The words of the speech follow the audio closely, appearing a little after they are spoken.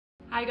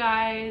Hi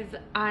guys,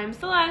 I'm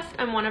Celeste.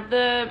 I'm one of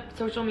the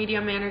social media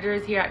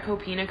managers here at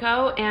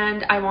Copinaco,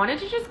 and I wanted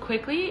to just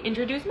quickly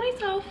introduce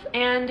myself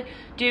and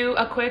do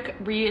a quick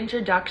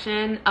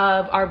reintroduction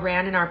of our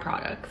brand and our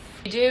products.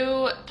 We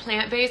do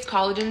plant-based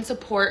collagen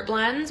support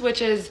blends,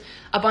 which is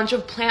a bunch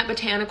of plant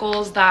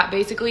botanicals that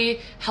basically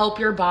help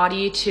your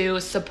body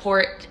to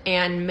support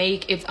and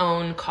make its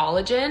own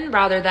collagen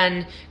rather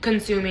than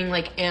consuming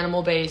like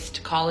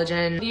animal-based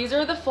collagen. These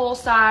are the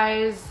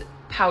full-size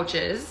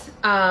pouches.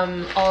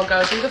 I'll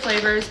go through the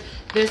flavors.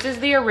 This is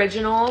the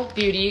original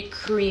Beauty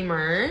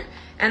Creamer,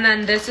 and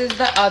then this is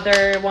the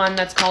other one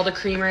that's called a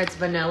creamer. It's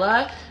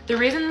vanilla. The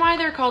reason why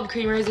they're called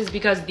creamers is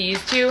because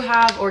these two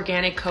have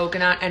organic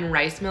coconut and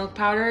rice milk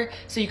powder,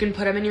 so you can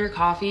put them in your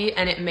coffee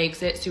and it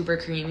makes it super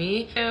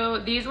creamy. So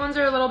these ones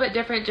are a little bit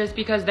different just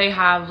because they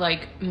have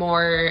like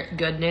more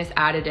goodness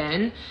added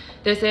in.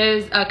 This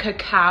is a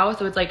cacao,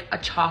 so it's like a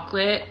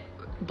chocolate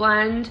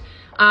blend,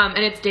 and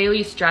it's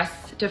daily stress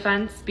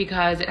defense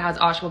because it has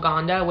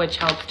ashwagandha, which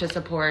helps to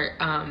support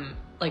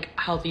like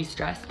healthy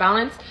stress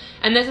balance.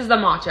 And this is the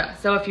matcha,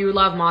 so if you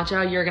love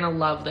matcha, you're gonna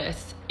love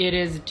this. It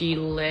is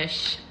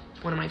delish,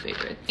 one of my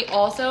favorites. We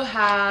also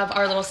have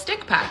our little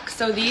stick packs.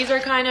 So these are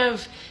kind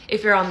of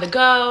if you're on the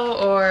go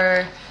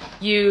or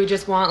you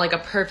just want like a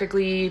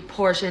perfectly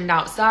portioned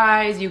out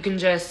size, you can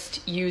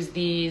just use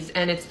these,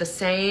 and it's the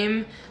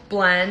same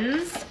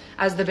blends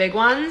as the big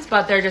ones,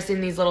 but they're just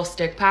in these little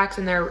stick packs,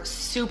 and they're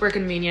super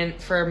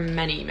convenient for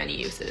many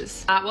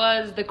uses. That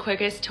was the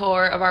quickest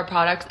tour of our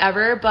products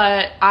ever,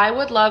 but I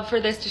would love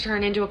for this to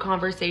turn into a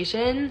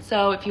conversation.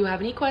 So if you have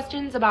any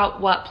questions about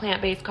what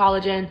plant-based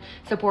collagen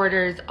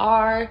supporters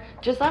are,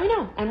 just let me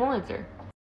know and we'll answer.